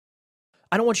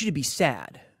I don't want you to be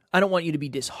sad. I don't want you to be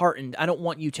disheartened. I don't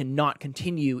want you to not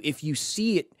continue if you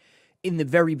see it in the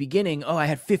very beginning. Oh, I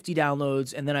had 50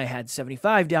 downloads and then I had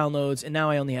 75 downloads and now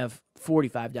I only have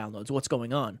 45 downloads. What's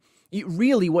going on?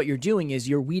 Really, what you're doing is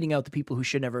you're weeding out the people who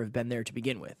should never have been there to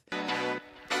begin with.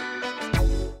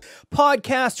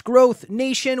 Podcast Growth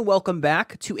Nation, welcome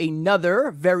back to another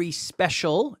very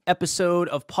special episode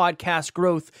of Podcast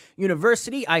Growth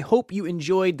University. I hope you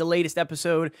enjoyed the latest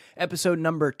episode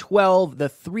number 12, the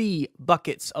 3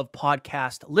 buckets of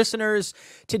podcast listeners.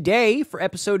 Today, for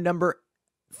episode number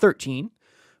 13,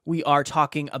 we are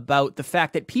talking about the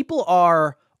fact that people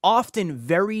are often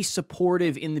very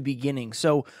supportive in the beginning.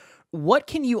 So what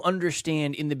can you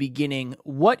understand in the beginning?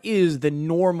 What is the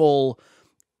normal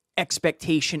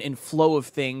expectation and flow of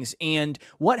things? And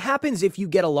what happens if you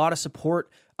get a lot of support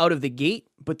out of the gate,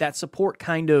 but that support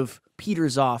kind of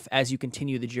peters off as you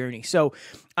continue the journey? So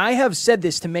I have said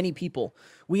this to many people.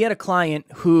 We had a client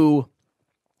who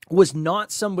was not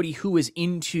somebody who was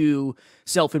into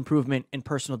self-improvement and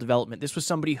personal development. This was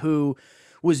somebody who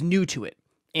was new to it.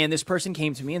 And this person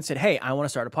came to me and said, hey, I want to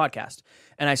start a podcast.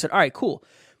 And I said, all right, cool.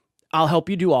 I'll help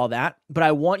you do all that. But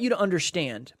I want you to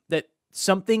understand that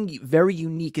something very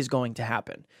unique is going to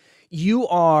happen. You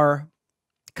are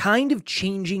kind of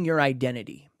changing your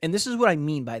identity. And this is what I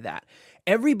mean by that.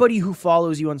 Everybody who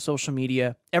follows you on social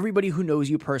media, everybody who knows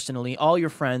you personally, all your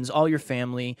friends, all your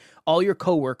family, all your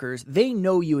coworkers, they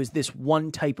know you as this one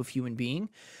type of human being.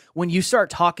 When you start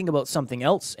talking about something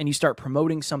else and you start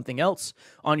promoting something else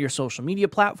on your social media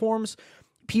platforms,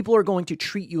 people are going to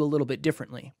treat you a little bit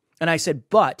differently. And I said,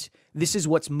 but this is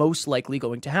what's most likely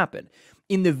going to happen.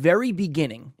 In the very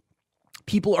beginning,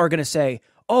 people are going to say,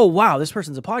 oh, wow, this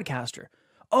person's a podcaster.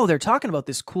 Oh, they're talking about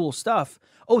this cool stuff.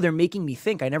 Oh, they're making me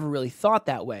think. I never really thought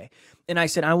that way. And I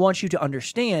said, I want you to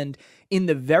understand, in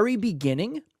the very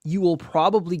beginning, you will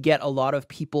probably get a lot of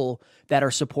people that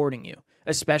are supporting you,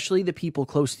 especially the people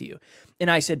close to you. And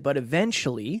I said, but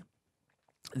eventually,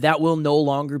 that will no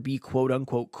longer be quote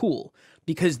unquote cool,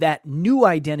 because that new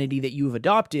identity that you've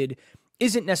adopted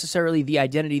isn't necessarily the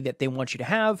identity that they want you to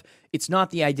have. It's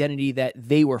not the identity that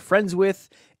they were friends with,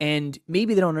 and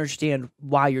maybe they don't understand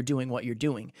why you're doing what you're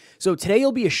doing. So today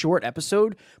will be a short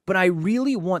episode, but I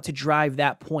really want to drive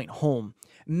that point home.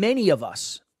 Many of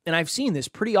us, and I've seen this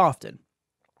pretty often,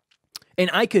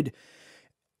 and I can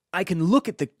look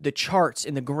at the charts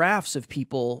and the graphs of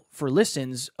people for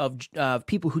listens of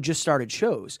people who just started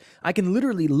shows. I can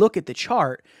literally look at the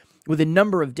chart with a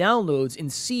number of downloads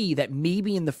and see that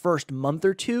maybe in the first month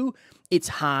or two, it's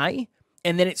high,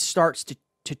 and then it starts to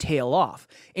tail off.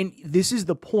 And this is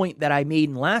the point that I made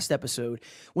in last episode.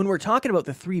 When we're talking about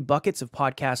the 3 buckets of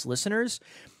podcast listeners,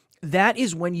 that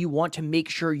is when you want to make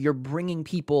sure you're bringing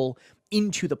people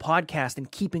into the podcast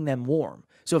and keeping them warm.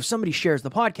 So if somebody shares the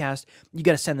podcast, you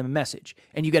got to send them a message,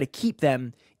 and you got to keep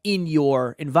them in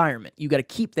your environment. You got to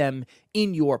keep them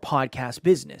in your podcast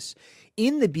business.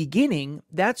 In the beginning,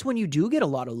 that's when you do get a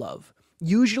lot of love.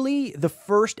 Usually the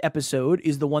first episode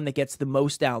is the one that gets the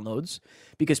most downloads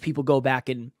because people go back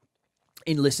and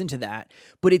listen to that.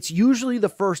 But it's usually the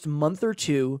first month or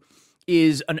two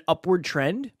is an upward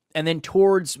trend. And then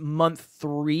towards month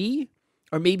 3,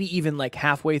 or maybe even like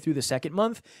halfway through the second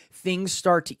month, things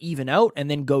start to even out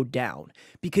and then go down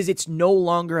because it's no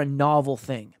longer a novel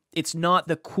thing. It's not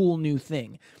the cool new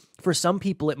thing. For some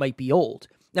people, it might be old.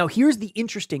 Now, here's the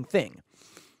interesting thing,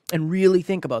 and really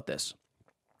think about this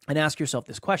and ask yourself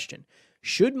this question.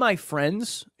 Should my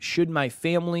friends, should my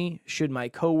family, should my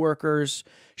coworkers,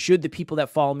 should the people that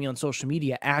follow me on social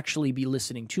media actually be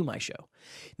listening to my show?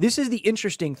 This is the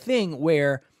interesting thing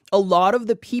where a lot of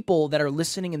the people that are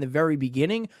listening in the very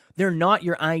beginning, they're not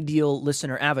your ideal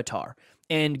listener avatar.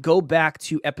 And go back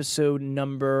to episode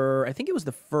number, I think it was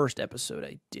the first episode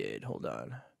I did. Hold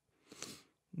on.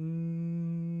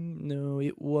 No,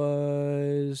 it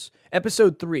was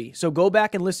episode 3. So go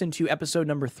back and listen to episode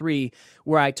number 3,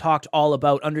 where I talked all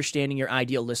about understanding your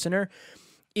ideal listener.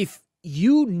 If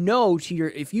you know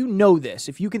this,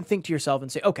 if you can think to yourself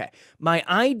and say, okay, my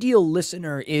ideal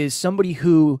listener is somebody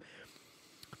who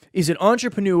is an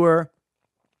entrepreneur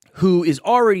who is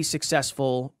already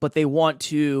successful, but they want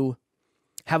to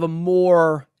have a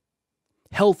more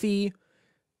healthy,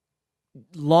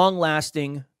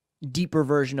 long-lasting, deeper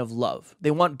version of love.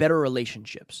 They want better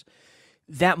relationships.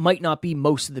 That might not be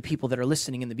most of the people that are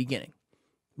listening in the beginning,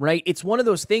 right? It's one of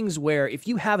those things where if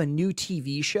you have a new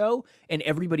TV show and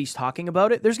everybody's talking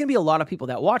about it, there's going to be a lot of people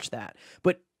that watch that.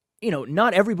 But,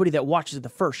 not everybody that watches the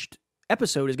first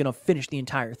episode is going to finish the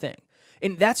entire thing.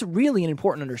 And that's really an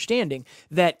important understanding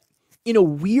that in a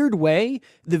weird way,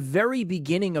 the very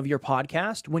beginning of your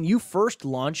podcast, when you first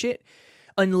launch it,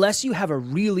 unless you have a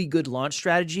really good launch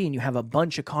strategy and you have a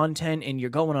bunch of content and you're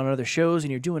going on other shows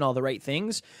and you're doing all the right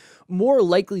things, more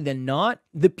likely than not,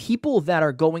 the people that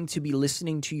are going to be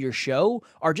listening to your show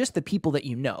are just the people that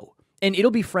you know. And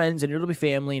it'll be friends and it'll be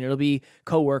family and it'll be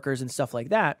coworkers and stuff like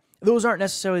that. Those aren't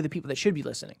necessarily the people that should be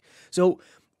listening. So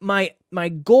my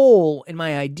goal and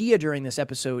my idea during this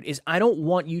episode is I don't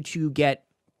want you to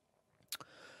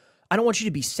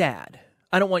be sad.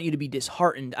 I don't want you to be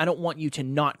disheartened. I don't want you to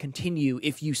not continue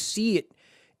if you see it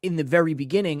in the very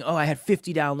beginning. Oh, I had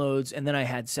 50 downloads and then I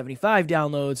had 75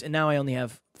 downloads and now I only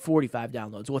have 45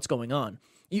 downloads. What's going on?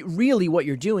 Really, what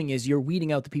you're doing is you're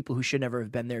weeding out the people who should never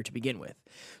have been there to begin with.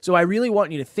 So I really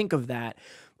want you to think of that.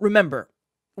 Remember,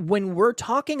 when we're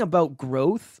talking about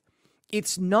growth,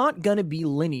 it's not going to be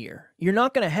linear. You're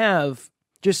not going to have,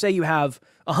 just say you have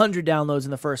 100 downloads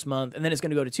in the first month, and then it's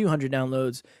going to go to 200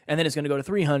 downloads, and then it's going to go to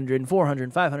 300, and 400,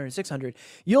 and 500, and 600.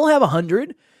 You'll have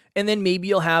 100, and then maybe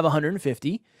you'll have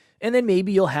 150, and then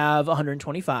maybe you'll have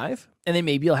 125, and then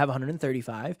maybe you'll have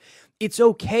 135. It's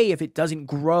okay if it doesn't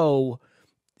grow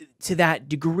to that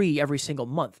degree every single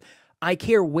month. I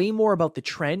care way more about the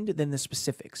trend than the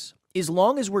specifics. As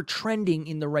long as we're trending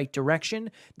in the right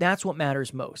direction, that's what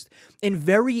matters most. And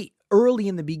very early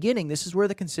in the beginning, this is where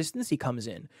the consistency comes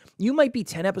in. You might be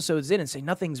 10 episodes in and say,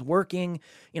 nothing's working.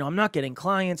 I'm not getting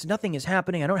clients. Nothing is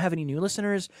happening. I don't have any new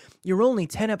listeners. You're only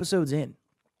 10 episodes in.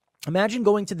 Imagine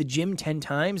going to the gym 10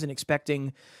 times and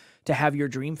expecting to have your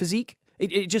dream physique.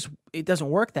 It doesn't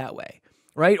work that way.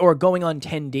 Right? Or going on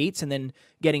 10 dates and then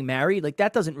getting married. Like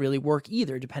that doesn't really work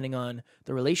either, depending on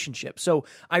the relationship. So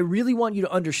I really want you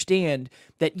to understand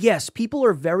that yes, people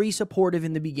are very supportive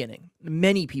in the beginning.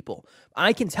 Many people.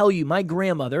 I can tell you, my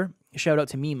grandmother, shout out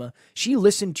to Mima, she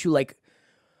listened to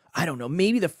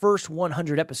maybe the first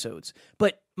 100 episodes.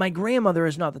 But my grandmother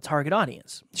is not the target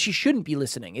audience. She shouldn't be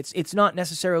listening. It's not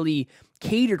necessarily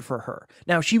catered for her.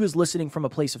 Now, she was listening from a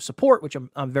place of support, which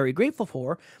I'm very grateful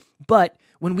for. But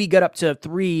when we got up to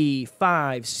 3,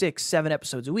 5, 6, 7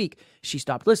 episodes a week, she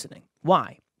stopped listening.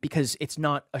 Why? Because it's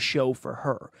not a show for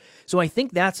her. So I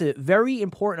think that's a very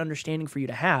important understanding for you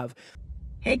to have.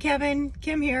 Hey, Kevin,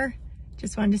 Kim here.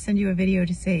 Just wanted to send you a video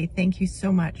to say thank you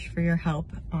so much for your help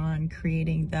on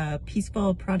creating the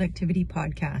Peaceful Productivity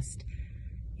Podcast.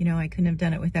 I couldn't have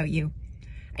done it without you.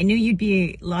 I knew you'd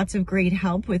be lots of great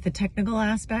help with the technical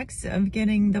aspects of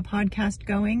getting the podcast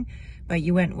going, but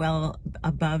you went well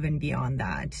above and beyond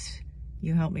that.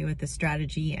 You helped me with the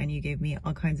strategy and you gave me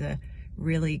all kinds of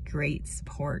really great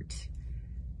support.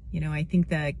 I think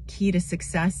the key to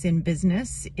success in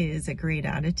business is a great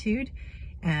attitude,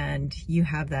 and you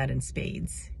have that in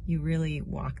spades. You really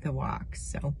walk the walk.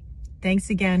 So thanks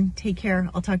again. Take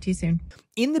care. I'll talk to you soon.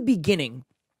 In the beginning,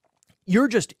 you're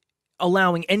just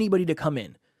allowing anybody to come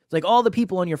in. It's like all the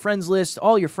people on your friends list,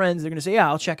 all your friends, they're going to say, yeah,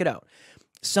 I'll check it out.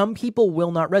 Some people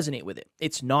will not resonate with it.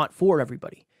 It's not for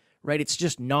everybody, right? It's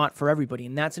just not for everybody.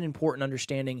 And that's an important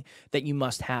understanding that you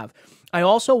must have. I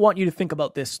also want you to think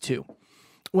about this too.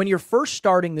 When you're first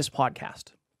starting this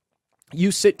podcast,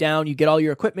 you sit down, you get all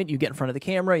your equipment, you get in front of the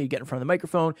camera, you get in front of the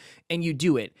microphone, and you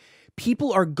do it.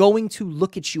 People are going to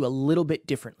look at you a little bit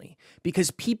differently because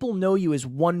people know you as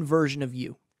one version of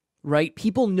you, right?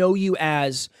 People know you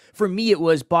as, for me, it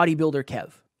was bodybuilder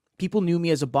Kev. People knew me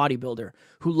as a bodybuilder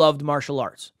who loved martial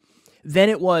arts. Then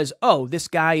it was, oh, this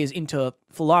guy is into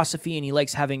philosophy and he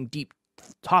likes having deep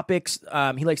topics.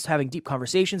 He likes having deep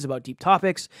conversations about deep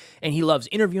topics, and he loves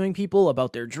interviewing people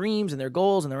about their dreams and their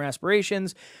goals and their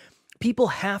aspirations. People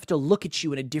have to look at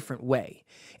you in a different way.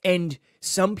 And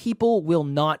some people will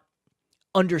not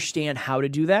understand how to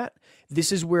do that.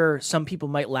 This is where some people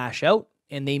might lash out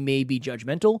and they may be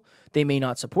judgmental. They may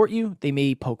not support you. They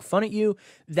may poke fun at you.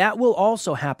 That will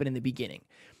also happen in the beginning.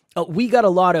 We got a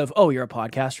lot of, oh, you're a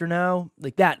podcaster now?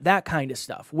 Like that kind of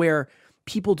stuff where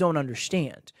people don't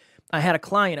understand. I had a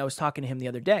client, I was talking to him the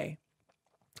other day,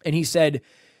 and he said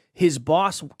his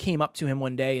boss came up to him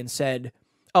one day and said,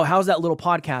 oh, how's that little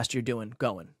podcast you're doing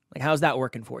going? Like, how's that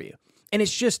working for you? And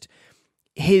it's just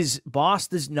his boss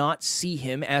does not see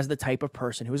him as the type of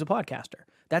person who is a podcaster.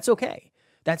 That's okay.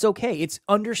 That's okay. It's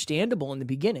understandable in the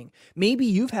beginning. Maybe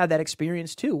you've had that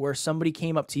experience too, where somebody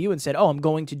came up to you and said, oh, I'm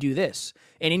going to do this.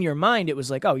 And in your mind, it was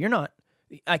like, oh, you're not,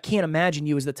 I can't imagine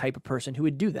you as the type of person who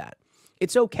would do that.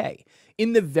 It's okay.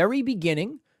 In the very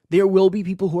beginning, there will be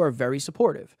people who are very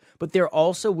supportive, but there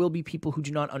also will be people who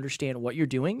do not understand what you're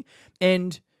doing.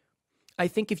 And I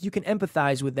think if you can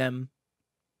empathize with them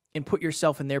and put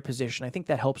yourself in their position, I think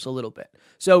that helps a little bit.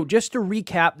 So just to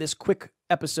recap this quick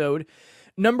episode,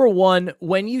 number one,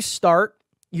 when you start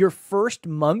your first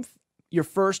month, your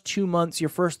first 2 months, your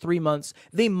first 3 months,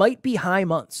 they might be high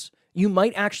months. You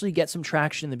might actually get some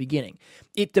traction in the beginning.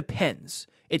 It depends.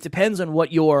 It depends on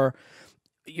what your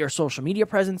social media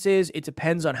presence is. It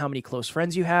depends on how many close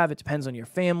friends you have. It depends on your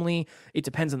family. It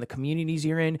depends on the communities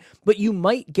you're in. But you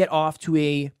might get off to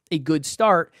a good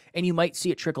start and you might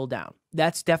see it trickle down.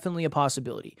 That's definitely a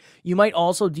possibility. You might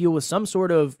also deal with some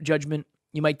sort of judgment.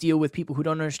 You might deal with people who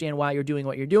don't understand why you're doing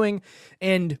what you're doing,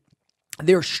 and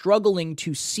they're struggling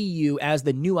to see you as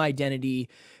the new identity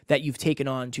that you've taken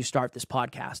on to start this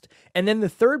podcast. And then the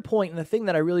third point, and the thing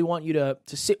that I really want you to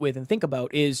sit with and think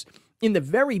about, is in the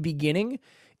very beginning,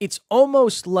 it's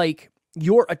almost like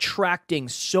you're attracting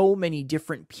so many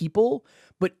different people,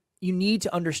 but you need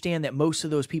to understand that most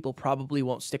of those people probably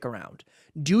won't stick around.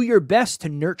 Do your best to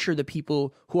nurture the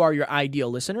people who are your ideal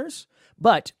listeners,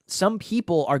 but some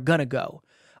people are gonna go.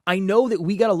 I know that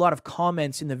we got a lot of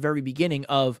comments in the very beginning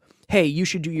of, hey, you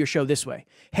should do your show this way.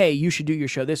 Hey, you should do your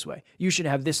show this way. You should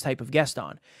have this type of guest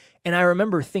on. And I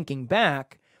remember thinking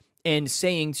back and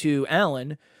saying to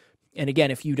Alan, and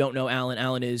again, if you don't know Alan,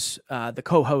 Alan is the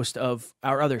co-host of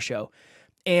our other show.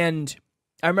 And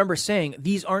I remember saying,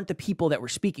 these aren't the people that we're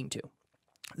speaking to.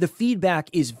 The feedback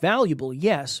is valuable,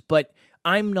 yes, but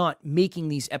I'm not making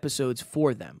these episodes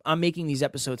for them. I'm making these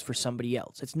episodes for somebody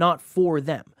else. It's not for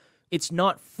them. It's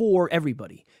not for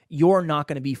everybody. You're not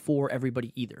going to be for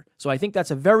everybody either. So I think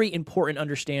that's a very important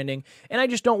understanding. And I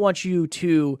just don't want you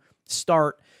to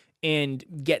start and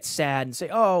get sad and say,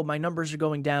 oh, my numbers are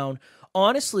going down.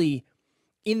 Honestly,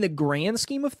 in the grand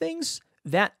scheme of things,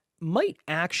 that might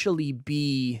actually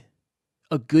be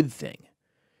a good thing,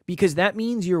 because that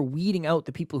means you're weeding out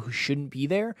the people who shouldn't be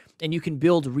there, and you can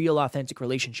build real, authentic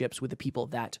relationships with the people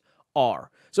that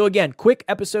are. So again, quick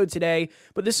episode today,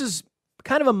 but this is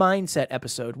kind of a mindset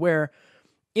episode where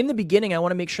in the beginning, I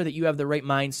want to make sure that you have the right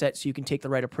mindset so you can take the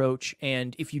right approach.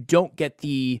 And if you don't get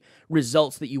the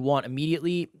results that you want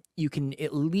immediately, you can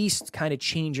at least kind of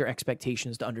change your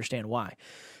expectations to understand why.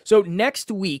 So next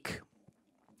week,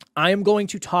 I am going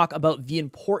to talk about the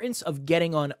importance of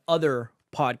getting on other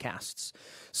podcasts.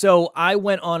 So I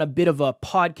went on a bit of a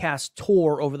podcast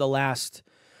tour over the last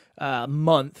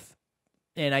month,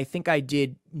 and I think I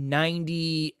did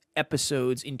 90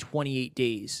 episodes in 28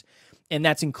 days. And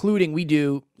that's including, we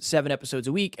do 7 episodes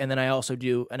a week, and then I also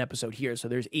do an episode here, so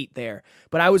there's 8 there.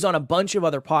 But I was on a bunch of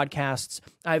other podcasts.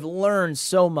 I've learned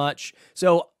so much.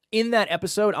 So in that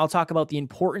episode, I'll talk about the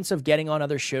importance of getting on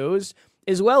other shows,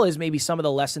 as well as maybe some of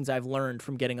the lessons I've learned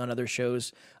from getting on other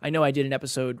shows. I know I did an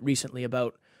episode recently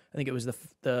about, I think it was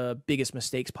the biggest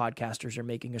mistakes podcasters are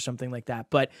making or something like that.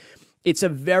 But it's a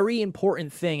very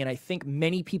important thing, and I think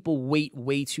many people wait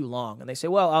way too long. And they say,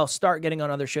 well, I'll start getting on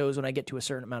other shows when I get to a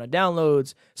certain amount of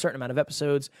downloads, certain amount of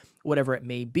episodes, whatever it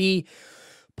may be.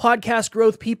 Podcast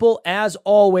growth people, as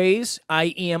always, I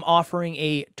am offering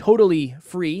a totally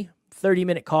free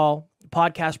 30-minute call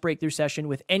podcast breakthrough session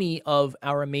with any of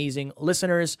our amazing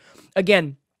listeners.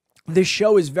 Again, this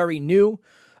show is very new.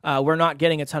 We're not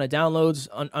getting a ton of downloads.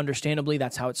 Understandably,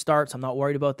 that's how it starts. I'm not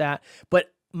worried about that.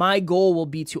 But my goal will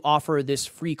be to offer this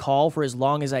free call for as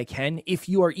long as I can. If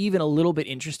you are even a little bit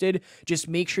interested, just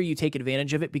make sure you take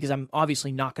advantage of it, because I'm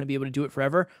obviously not going to be able to do it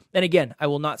forever. And again, I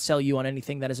will not sell you on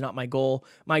anything. That is not my goal.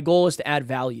 My goal is to add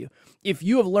value. If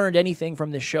you have learned anything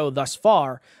from this show thus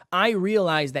far, I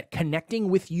realize that connecting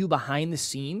with you behind the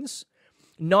scenes,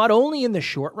 not only in the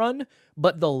short run,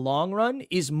 but the long run,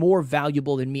 is more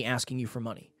valuable than me asking you for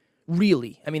money.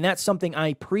 Really. I mean, that's something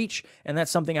I preach, and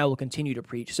that's something I will continue to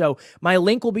preach. So my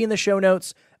link will be in the show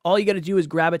notes. All you got to do is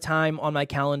grab a time on my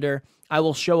calendar. I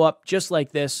will show up just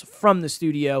like this from the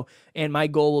studio, and my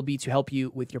goal will be to help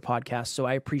you with your podcast. So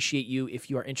I appreciate you if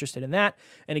you are interested in that.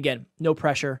 And again, no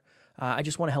pressure. I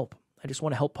just want to help. I just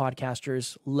want to help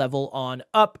podcasters level on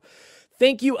up.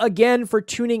 Thank you again for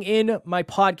tuning in, my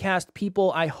podcast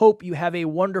people. I hope you have a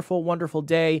wonderful, wonderful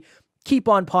day. Keep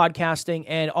on podcasting,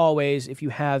 and always, if you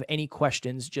have any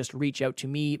questions, just reach out to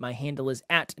me. My handle is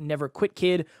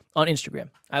 @NeverQuitKid on Instagram.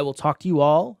 I will talk to you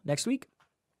all next week.